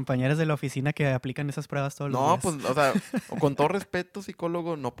 a mis compañeras de la oficina que aplican esas pruebas todos los No, días. pues, o sea, con todo respeto,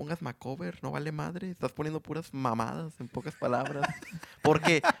 psicólogo, no pongas macover, no vale madre. Estás poniendo puras mamadas, en pocas palabras.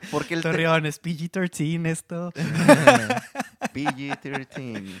 Porque el Torreón, es PG-13 esto.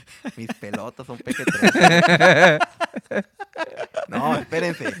 PG-13. Mis pelotas son PG-13. No,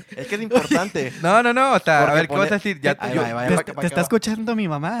 espérense. Es que es importante. No, o sea, a Porque ver, ¿qué vas a decir? Ya Ahí yo- va, ahí va, Te, pa' te acá está va. escuchando mi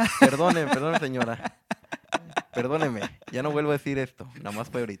mamá. Perdone, señora. Perdóneme, ya no vuelvo a decir esto. Nada más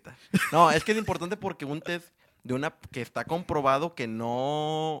fue ahorita. No, es que es importante porque un test de una que está comprobado que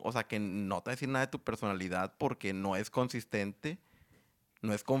no, o sea, que no te va a decir nada de tu personalidad porque no es consistente,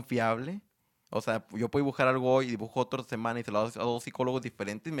 no es confiable. O sea, yo puedo dibujar algo hoy y dibujo otra semana y se lo hago a dos psicólogos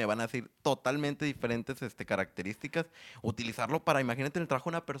diferentes y me van a decir totalmente diferentes características. Utilizarlo para, imagínate en el trabajo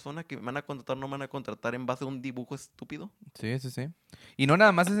de una persona que me van a contratar, no me van a contratar en base a un dibujo estúpido. Sí. Y no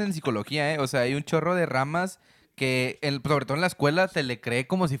nada más es en psicología, ¿eh? O sea, hay un chorro de ramas que, sobre todo en la escuela, se le cree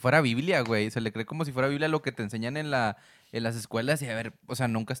como si fuera Biblia, güey. Se le cree como si fuera Biblia lo que te enseñan en las escuelas. Y a ver, o sea,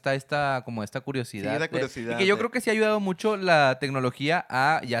 nunca está esta curiosidad. Sí, esa curiosidad Y que yo de- creo que sí ha ayudado mucho la tecnología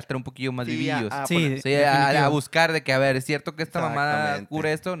a ya estar un poquillo más Sí, vivillos. Sí, Sí, a definitivo. buscar de que, a ver, ¿es cierto que esta mamada Exactamente.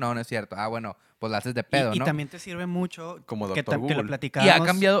 cura esto? No es cierto. Ah, bueno, pues la haces de pedo, Y ¿no? también te sirve mucho Como que, Doctor que lo Google. platicamos. Y ha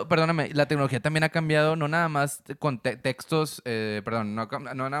cambiado, perdóname, la tecnología también ha cambiado, no nada más con textos, perdón, no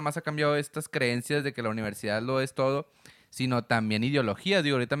nada más ha cambiado estas creencias de que la universidad lo es todo, sino también ideologías.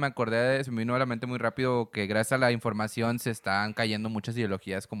 Digo, ahorita me acordé, se me vino a la mente muy rápido que gracias a la información se están cayendo muchas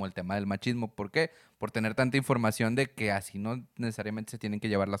ideologías como el tema del machismo. ¿Por qué? Por tener tanta información de que así no necesariamente se tienen que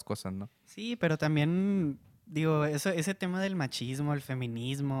llevar las cosas, ¿no? Sí, pero también, digo, ese tema del machismo, el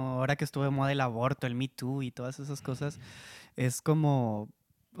feminismo, ahora que estuvo de moda el aborto, el Me Too y todas esas cosas, es como,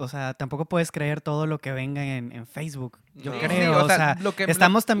 o sea, tampoco puedes creer todo lo que venga en Facebook. Yo No. creo, Sí, o sea, lo que-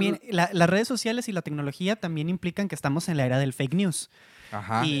 estamos también, las redes sociales y la tecnología también implican que estamos en la era del fake news.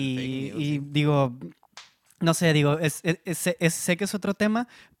 Ajá. y, Del fake news, y sí. digo, no sé, digo, sé que es otro tema,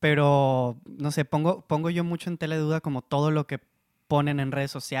 pero no sé, pongo yo mucho en tela de duda como todo lo que ponen en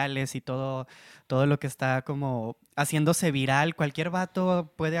redes sociales y todo lo que está como haciéndose viral. Cualquier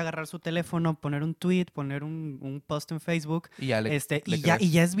vato puede agarrar su teléfono, poner un tweet, poner un post en Facebook, Y ya le y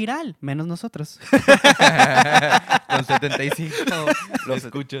ya es viral, menos nosotros. Con 75 Los-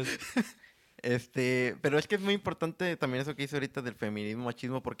 escuchas. Pero es que es muy importante también eso que hice ahorita del feminismo,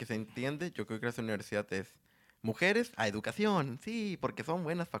 machismo, porque se entiende, yo creo que la universidad es mujeres a educación, sí, porque son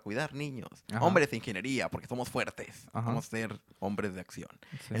buenas para cuidar niños. Ajá. Hombres a ingeniería, porque somos fuertes, Ajá. vamos a ser hombres de acción.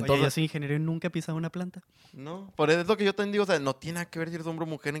 Sí. Oye, Entonces- yo soy ingeniero y nunca he pisado una planta. No, por eso es lo que yo también digo, o sea, no tiene nada que ver si eres hombre o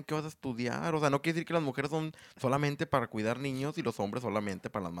mujer en qué vas a estudiar, o sea, no quiere decir que las mujeres son solamente para cuidar niños y los hombres solamente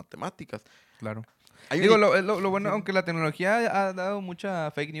para las matemáticas. Claro. Hay un- Digo, lo bueno, aunque la tecnología ha dado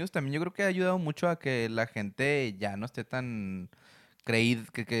mucha fake news, también yo creo que ha ayudado mucho a que la gente ya no esté tan creída,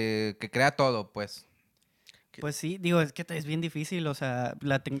 que crea todo, pues. Pues sí, digo, es que es bien difícil, o sea,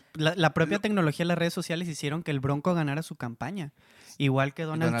 la propia tecnología de las redes sociales hicieron que el Bronco ganara su campaña. Igual que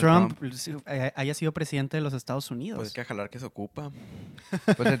Donald Donald Trump haya sido presidente de los Estados Unidos. Pues que a jalar que se ocupa.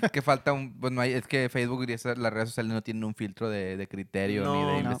 Pues es que falta es que Facebook y las redes sociales no tienen un filtro de criterio ni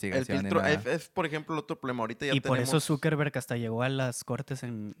de no. investigación. El filtro ni nada. es, por ejemplo, el otro problema. Ahorita ya y por eso tenemos Zuckerberg hasta llegó a las cortes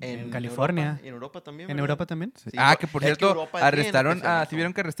en Europa, California. en Europa también. ¿En ¿verdad? Europa también? Sí. Sí, Que por es que cierto, Europa es bien arrestaron especialito. ¿sí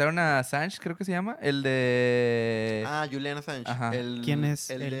vieron que arrestaron a Assange, creo que se llama? El de... Julian Assange. Ajá. ¿Quién es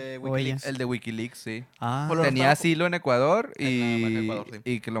El él de o ella? Wikileaks. El de Wikileaks, sí. Ah, Por lo- Tenía estaba- asilo en Ecuador En la embajada de Ecuador, sí.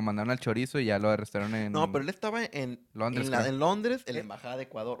 y que lo mandaron al chorizo y ya lo arrestaron en... No, pero él estaba en Londres, en, creo. en Londres, en la embajada de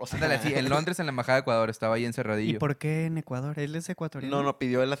Ecuador. O sea, Ándale, sí, en Londres, en la embajada de Ecuador, estaba ahí ¿y encerradillo. por qué en Ecuador? ¿Él es ecuatoriano? no,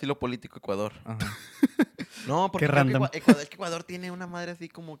 pidió el asilo político a Ecuador. Ajá. No, porque Qué creo que random. Es que Ecuador tiene una madre así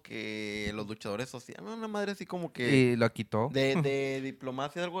como que los luchadores sociales, no, una madre así como que Y lo quitó. de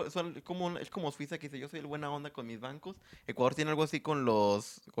diplomacia, algo, es como Suiza que dice, yo soy el buena onda con mis bancos. Ecuador tiene algo así con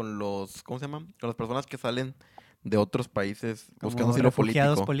los, ¿cómo se llaman? Con las personas que salen de otros países Como buscando asilo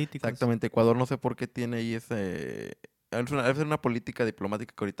refugiados político. políticos. Exactamente, Ecuador no sé por qué tiene ahí ese... Es una política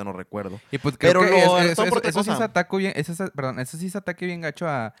diplomática que ahorita no recuerdo. Y pues creo Pero que lo arrestaron por otra eso sí es cosa. ataque bien, eso sí es ataque bien gacho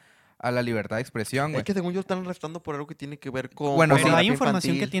a la libertad de expresión, güey. Es que según yo están arrestando por algo que tiene que ver con... Bueno, Pero sí. hay pornografía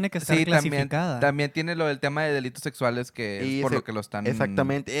información que infantil. tiene que estar Sí, clasificada. también tiene lo del tema de delitos sexuales que Y es por ese- lo que lo están...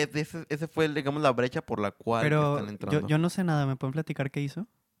 Exactamente, ese fue, digamos, la brecha por la cual Pero están entrando. yo no sé nada, ¿me pueden platicar qué hizo?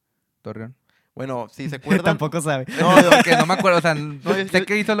 Torreón. Bueno, si se acuerdan... Tampoco sabe. No, Que no me acuerdo, o sea, yo- sé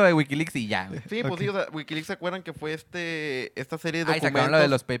que hizo lo de Wikileaks y ya, güey. sí, pues Ok. sí, o sea, Wikileaks se acuerdan que fue esta serie de Ah, y documentos... sacaron lo de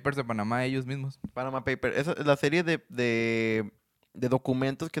los papers de Panamá ellos mismos. Panama Papers. Esa es la serie de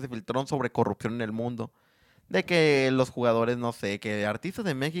documentos que se filtraron sobre corrupción en el mundo. de que los jugadores, no sé, que artistas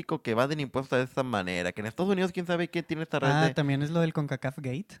de México que evaden impuestos de esta manera, que en Estados Unidos quién sabe quién tiene esta red de... También es lo del CONCACAF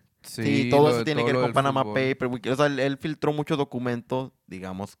Gate. Sí, todo eso tiene todo que ver lo con del Panama fútbol. Papers. O sea, él filtró muchos documentos,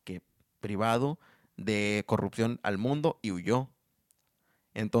 digamos que privado, de corrupción al mundo y huyó.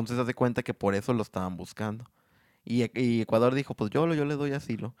 Entonces se hace cuenta que por eso lo estaban buscando. Y Ecuador dijo, pues yo le doy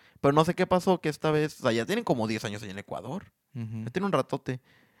asilo. Pero no sé qué pasó que esta vez, o sea, ya tienen como 10 años allá en Ecuador. Ujú. Ya tiene un ratote.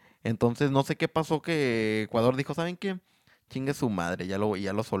 Entonces no sé qué pasó que Ecuador dijo, ¿saben qué? Chingue su madre, ya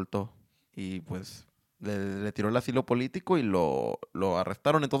lo soltó. Y pues le tiró el asilo político y lo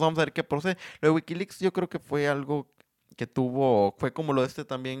arrestaron. Entonces vamos a ver qué procede. Lo de Wikileaks yo creo que fue algo que fue como lo de este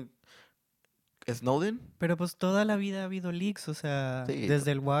también, Snowden. Pero pues toda la vida ha habido leaks, o sea, Sí,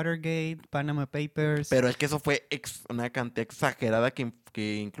 desde el Watergate, Panama Papers. pero es que eso fue una cantidad exagerada que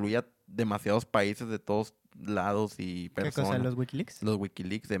incluía demasiados países de todos lados y ¿Qué cosa? personas. ¿Los Wikileaks? Los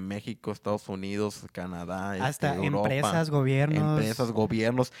Wikileaks de México, Estados Unidos, Canadá, Hasta Europa, empresas, gobiernos. empresas,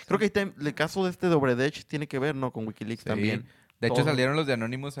 gobiernos. Creo que el caso de de Obredech tiene que ver, ¿no? Con Wikileaks Sí. también. De hecho, Todo. salieron los de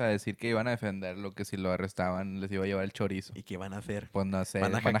Anonymous a decir que iban a defenderlo, que si lo arrestaban les iba a llevar el chorizo. ¿Y qué van a hacer? Pues no sé,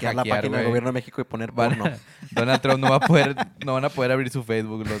 Van a hackear la página del güey. gobierno de México y poner Van porno. a- Donald Trump no van a poder abrir su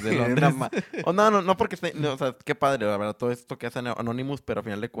Facebook, los de Londres. No, porque, o sea, qué padre, la verdad, todo esto que hacen Anonymous, pero al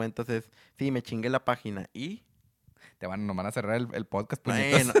final de cuentas sí, me chingué la página y... Nos van a cerrar el podcast,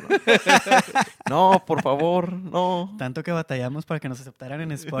 puñetas. Bueno, no, por favor, no. Tanto que batallamos para que nos aceptaran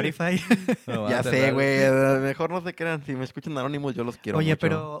en Spotify. Nos van Ya a sé, cerrar. güey, mejor no se crean, si me escuchan Anonymous yo los quiero Oye, mucho.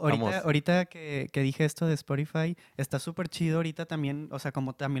 pero Vamos. ahorita que dije esto de Spotify, está súper chido ahorita también, o sea,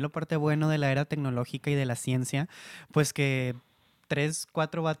 como también lo parte bueno de la era tecnológica y de la ciencia, pues que 3,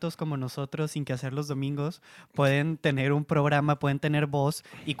 4 vatos como nosotros, sin que hacer los domingos, pueden tener un programa, pueden tener voz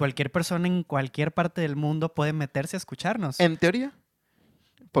y cualquier persona en cualquier parte del mundo puede meterse a escucharnos. En teoría,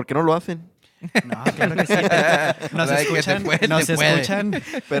 ¿por qué no lo hacen? No, claro que sí. Nos O sea, que se escuchan, puede, nos se puede. escuchan,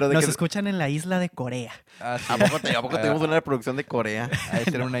 Pero de nos que... escuchan en la isla de Corea. Ah, sí. ¿A poco tenemos una reproducción de Corea? Hay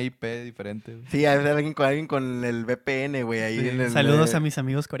que tener una IP diferente. güey. Sí, hay alguien con el VPN, güey, ahí Sí. en el... Saludos a mis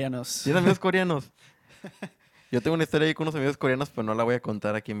amigos coreanos. ¿Tienes amigos coreanos? Yo tengo una historia ahí con unos amigos coreanos, pero no la voy a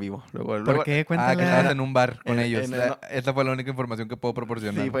contar aquí en vivo. ¿Por Luego- qué? Que Cuéntala. estabas en un bar con En- ellos. en el- Esa fue la única información que puedo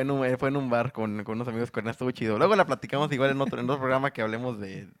proporcionar. Sí, fue en un bar con unos amigos coreanos, estuvo chido. Luego la platicamos igual en otro programa que hablemos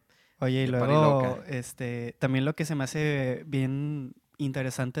de... Oye, y de luego, Pariloca. también lo que se me hace bien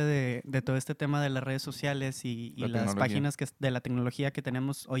interesante de todo este tema de las redes sociales y La las tecnología. páginas de la tecnología que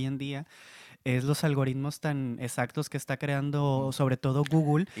tenemos hoy en día es los algoritmos tan exactos que está creando sobre todo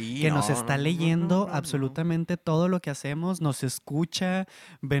Google, Y que no, nos está no, leyendo no. absolutamente todo lo que hacemos, nos escucha,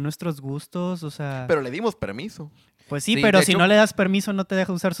 ve nuestros gustos, o sea, Pero le dimos permiso. pues sí, Sí, pero de si hecho- no le das permiso no te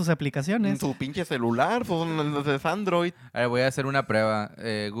deja usar sus En aplicaciones. su pinche celular, es Android. A ver, voy a hacer una prueba.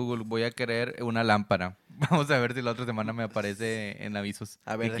 Google, voy a querer una lámpara. Vamos a ver si la otra semana me aparece en avisos.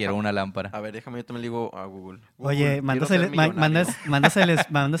 A ver, que quiero déjame- una lámpara. A ver, déjame, yo también le digo a Google. Oye, Google, quiero ser millonario.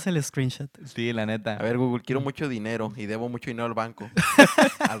 mandas el screenshot. Sí, la neta. A ver, Google, quiero mucho dinero y debo mucho dinero al banco.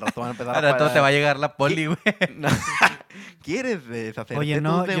 Al rato van a empezar Al rato pagar. te va a llegar la poli, güey. No. ¿Quieres deshacerte Oye,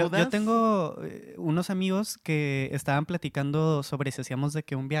 no, tus yo deudas? tengo unos amigos que estaban platicando sobre si hacíamos de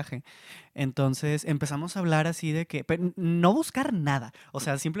que un viaje. Entonces empezamos a hablar así de que, pero no buscar nada. O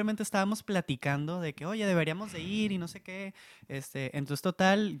sea, simplemente estábamos platicando de que, oye, deberíamos de ir y no sé qué. Entonces,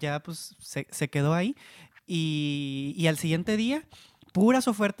 total, ya pues se quedó ahí. Y al siguiente día, puras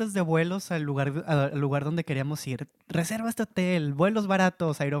ofertas de vuelos al lugar donde queríamos ir. Reserva este hotel, vuelos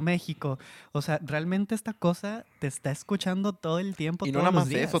baratos, Aeroméxico. O sea, realmente esta cosa te está escuchando todo el tiempo, Y no todos nada los más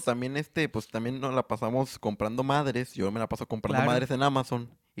días. eso, también pues también nos la pasamos comprando madres. Yo me la paso comprando Claro. madres en Amazon.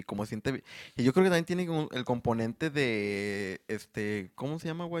 Y como siente. Y yo creo que también tiene el componente de ¿cómo se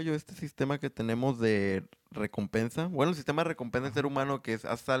llama, güey? Este sistema que tenemos de recompensa. Bueno, el sistema de recompensa del ser humano, que es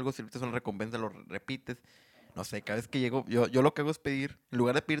haz algo, si recibes una recompensa, lo repites. No sé, cada vez que llego, yo lo que hago es pedir, en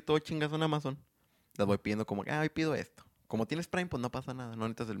lugar de pedir todo chingazo en Amazon, las voy pidiendo como, hoy pido esto. Como tienes Prime, pues no pasa nada, no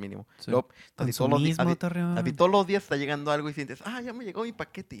necesitas el mínimo. Sí. Luego, así todos los días, Consumismo, Torreón. así todos los días está llegando algo y sientes, ya me llegó mi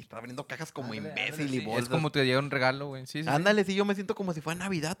paquete. Y estás abriendo cajas como Ándale, imbécil ándale, y sí. bolsas. Es como te llega un regalo, güey. Sí, sí, sí. Ándale, sí, yo me siento como si fuera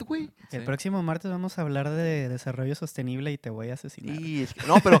Navidad, güey. El Sí. próximo martes vamos a hablar de desarrollo sostenible y te voy a asesinar. Y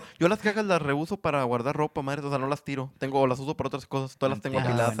no, pero yo las cajas las reuso para guardar ropa, madre, o sea, no las tiro. Las uso para otras cosas, todas las tengo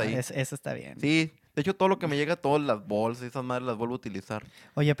Entiendo. apiladas bueno, ahí. eso está bien. Sí, de hecho todo lo que me llega, todas las bolsas, esas madres las vuelvo a utilizar.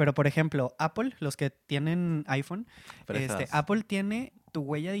 Oye, pero por ejemplo, Apple, los que tienen iPhone, Fresas. Apple tiene tu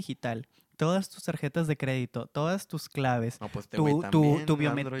huella digital, todas tus tarjetas de crédito, todas tus claves, No, pues güey también,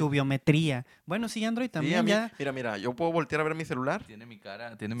 Android. tu biometría. Bueno, sí, Android Sí, también a mí, ya mira, yo puedo voltear a ver mi celular. Tiene mi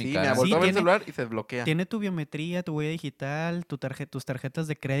cara, tiene mi Sí, cara. me volteo Sí, a ver el tiene- celular y se desbloquea. tiene tu biometría, tu huella digital, tus tarjetas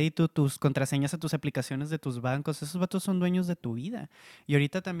de crédito, tus contraseñas a tus aplicaciones de tus bancos. Esos vatos son dueños de tu vida. Y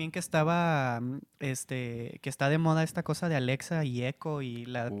ahorita también que que está de moda esta cosa de Alexa y Echo y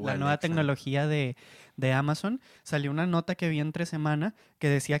la nueva Alexa. tecnología de Amazon, salió una nota que vi entre semana que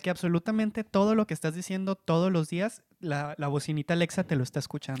decía que absolutamente todo lo que estás diciendo todos los días, la bocinita Alexa te lo está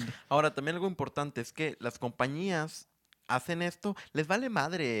escuchando. Ahora, también algo importante es que las compañías hacen esto, les vale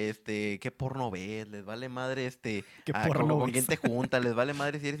madre, qué porno ves, les vale madre, ¿Qué con porno quién ves? te juntas, les vale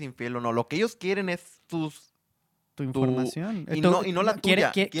madre si eres infiel o no. Lo que ellos quieren es Tu información. y no la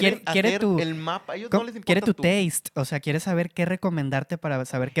tuya. Quieren hacer tu, el mapa. A ellos ¿cómo? no les importa Quiere tu tú. taste, o sea, quiere saber qué recomendarte para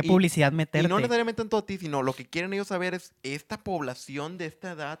saber qué Y- publicidad Y meterte. no necesariamente tanto a ti, sino lo que quieren ellos saber es esta población de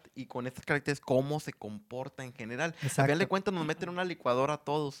esta edad y con estas características, cómo se comporta en general. A final de Exacto. cuentas nos meten en una licuadora a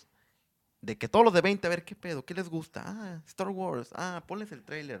todos. De que todos los de 20, a ver qué pedo, qué les gusta. Ah, Star Wars. Ah, ponles el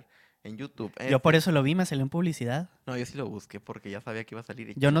trailer en YouTube. Yo por eso lo vi, me salió en publicidad. No, yo sí lo busqué porque ya sabía que iba a salir.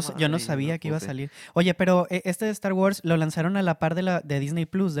 y Yo no madre, sabía lo que iba a puse. salir. Oye, pero este de Star Wars lo lanzaron a la par de Disney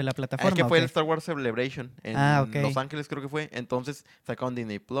Plus, de la Ah, plataforma. es que fue ¿o el qué? Star Wars Celebration en Ah, ok. Los Ángeles, creo que fue. Entonces sacaron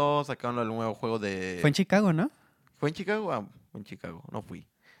Disney Plus, sacaron el nuevo juego de. Fue en Chicago, ¿no? ¿Fue en Chicago? Ah, fue en Chicago, no fui.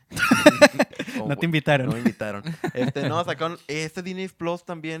 No te invitaron. No me invitaron. No, sacaron. Disney Plus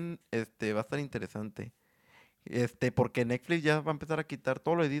también va a estar interesante. Porque Netflix ya va a empezar a quitar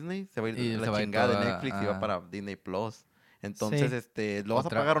todo lo de Disney. Se va a ir Y la se va a ir chingada de toda Netflix y va a- para Disney Plus. Entonces, ¿lo vas a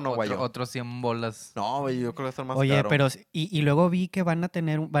Otra- pagar o no, otro- Guayo? Otros 100 bolas. No, güey, yo creo que va a estar más Oye, caro. pero y luego vi que van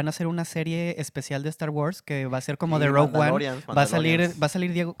a hacer una serie especial de Star Wars que va a ser como Sí, de Rogue One. Mandalorians, Va a salir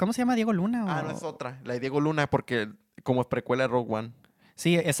Mandalorians. Diego, ¿cómo se llama? ¿Diego Luna? Ah, o- no es otra. La de Diego Luna, porque como es precuela de Rogue One.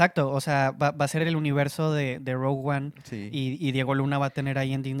 Sí, exacto. O sea, va a ser el universo de Rogue One Sí. y Diego Luna va a tener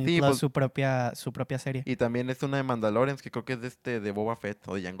ahí en Disney Sí, Plus pues- su propia serie. Y también es una de Mandalorians, que creo que es de Boba Fett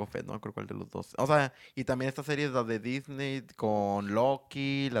o de Jango Fett, no creo cuál de los dos. O sea, y también esta serie es la de Disney con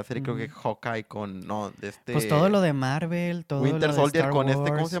Loki, la serie creo que Hawkeye con, no, de Pues todo lo de Marvel, todo Winter lo de Soldier Star con Wars,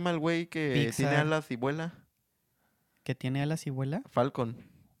 ¿cómo se llama el güey que Pixar. tiene alas y vuela? que tiene alas y vuela. Falcon.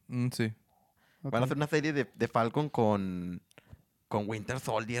 Sí. Ok. Van a hacer una serie de Falcon con Winter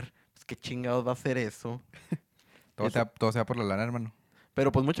Soldier. Pues qué chingados va a ser eso. Todo sea por la lana, hermano.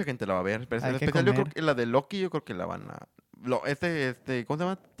 Pero pues mucha gente la va a ver. Pero en Hay que especial yo creo comer. que la de Loki, yo creo que la van a... ¿Cómo se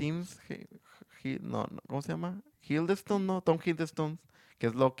llama? No, ¿cómo se llama? Hiddleston, ¿no? Tom Hiddleston, que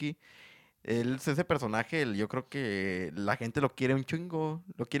es Loki. Él es ese personaje, yo creo que la gente lo quiere un chingo.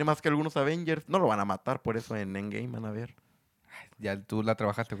 Lo quiere más que algunos Avengers. No lo van a matar por eso en Endgame, van a ver. Ya tú la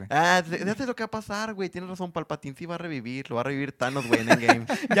trabajaste, güey. Ah, ya sé lo que va a pasar, güey. Tienes razón, Palpatine sí va a revivir. Lo va a revivir Thanos, güey, en Endgame.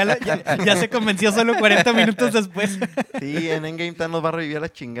 Ya se convenció solo 40 minutos después. Sí, en Endgame Thanos va a revivir a la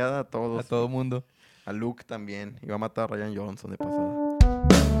chingada a A todos. todo mundo. A Luke también. Y va a matar a Ryan Johnson de pasada.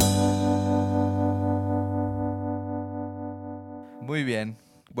 Muy bien.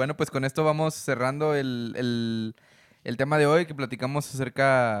 Bueno, pues con esto vamos cerrando el tema de hoy, que platicamos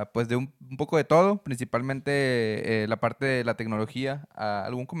acerca pues de un poco de todo, principalmente la parte de la tecnología.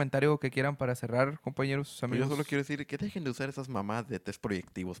 ¿Algún comentario que quieran para cerrar, compañeros, Pues amigos? yo solo quiero decir que dejen de usar esas mamás de test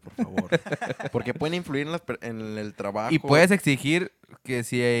proyectivos, por favor. Porque pueden influir en el trabajo. Y puedes exigir que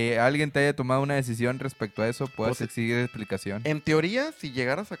si alguien te haya tomado una decisión respecto a eso, puedes Pues, exigir explicación. En teoría, si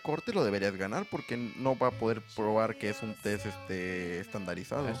llegaras a corte, lo deberías ganar porque no va a poder probar que es un test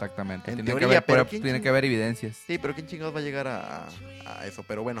estandarizado. Exactamente. en Tiene, teoría, que haber, pero pruebas, ¿quién tiene ching- que haber evidencias. Sí, pero ¿quién chingados va a llegar a eso?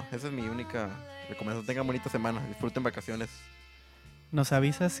 Pero bueno, esa es mi única recomendación. Tengan bonita semana, disfruten vacaciones. Nos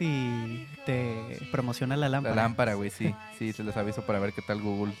avisas si te promociona la La lámpara. lámpara, güey, sí. Sí, se les aviso para ver qué tal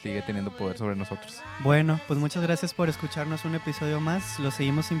Google sigue teniendo poder sobre nosotros. Bueno, pues muchas gracias por escucharnos un episodio más. Los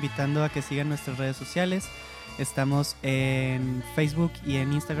seguimos invitando a que sigan nuestras redes sociales. Estamos en Facebook y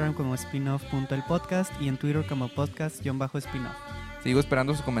en Instagram como spinoff.elpodcast y en Twitter como podcast-spinoff. Sigo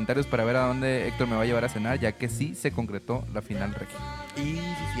esperando sus comentarios para ver a dónde Héctor me va a llevar a cenar, ya que sí se concretó la final regia. Y sí,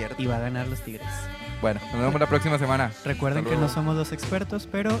 es cierto. Y va a ganar los Tigres. Bueno, nos vemos la próxima semana. Recuerden Hasta que no luego. somos los expertos,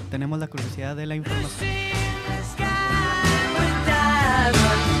 pero tenemos la curiosidad de la información.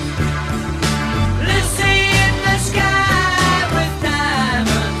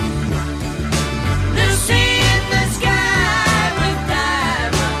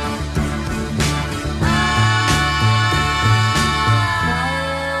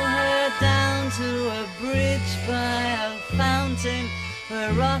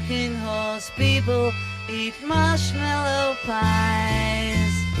 Rocking horse people eat marshmallow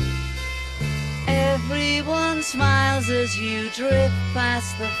pies. Every everyone smiles as you drift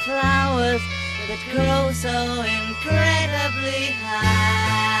past the flowers that grow so incredibly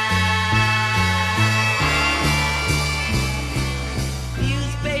high.